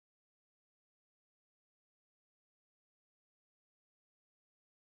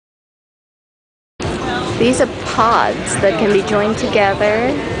These are pods that can be joined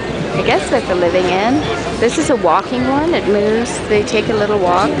together. I guess they're for living in. This is a walking one. It moves. They take a little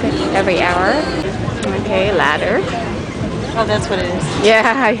walk every hour. Okay, ladder. Oh, that's what it is.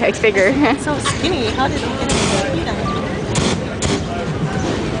 Yeah, I figure. It's so skinny. How did he get his feet on?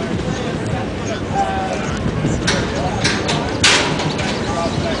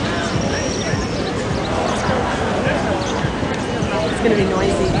 It's going to be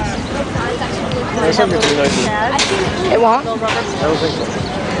noisy. It's not going to be noisy. It won't? I don't think so.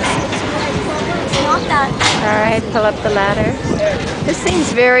 Alright, pull up the ladder. This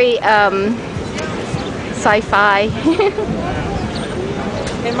seems very sci-fi.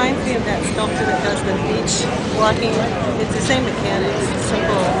 It reminds me of that sculptor that does the beach walking. It's the same mechanics. It's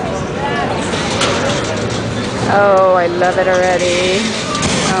simple. Oh, I love it already.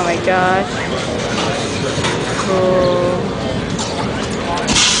 Oh my gosh. Cool.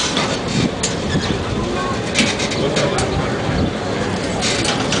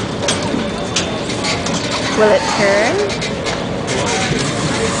 Will it turn?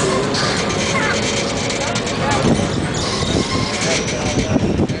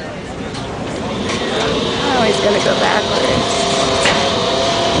 Oh, he's gonna go backwards.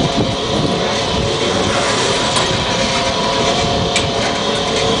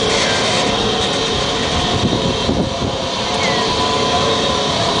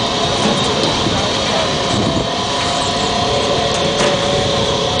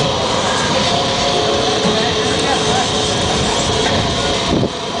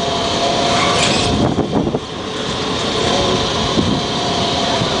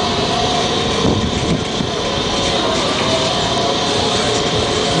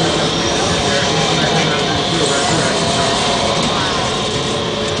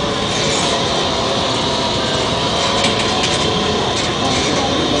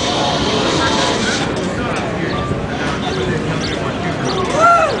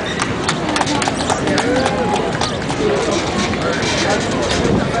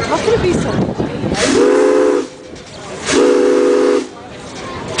 How could it be so?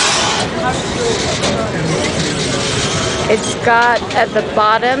 It's got, at the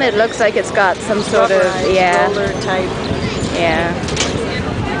bottom, it looks like it's got some sort of, yeah. Roller type. Yeah.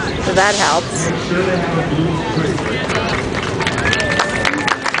 So that helps.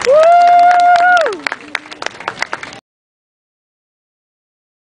 Woo!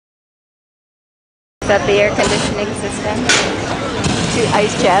 Is that the air conditioning system? 2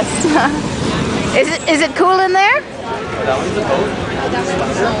 ice chests. Is it cool in there? That one's the boat.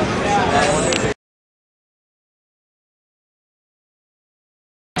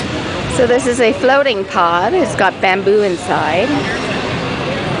 So this is a floating pod. It's got bamboo inside.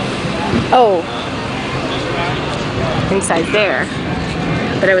 Oh, inside there.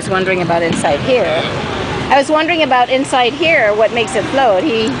 But I was wondering about inside here. I was wondering about inside here, what makes it float.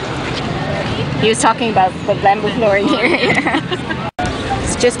 He was talking about the bamboo flooring here.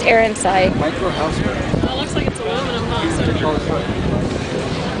 It's just air inside. Micro house. It looks like it's aluminum, huh?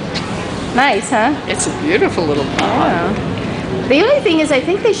 Nice, huh? It's a beautiful little pod. Yeah. The only thing is I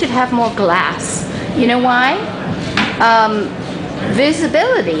think they should have more glass. You know why?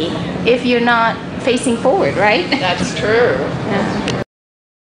 Visibility if you're not facing forward, right? That's true. Yeah.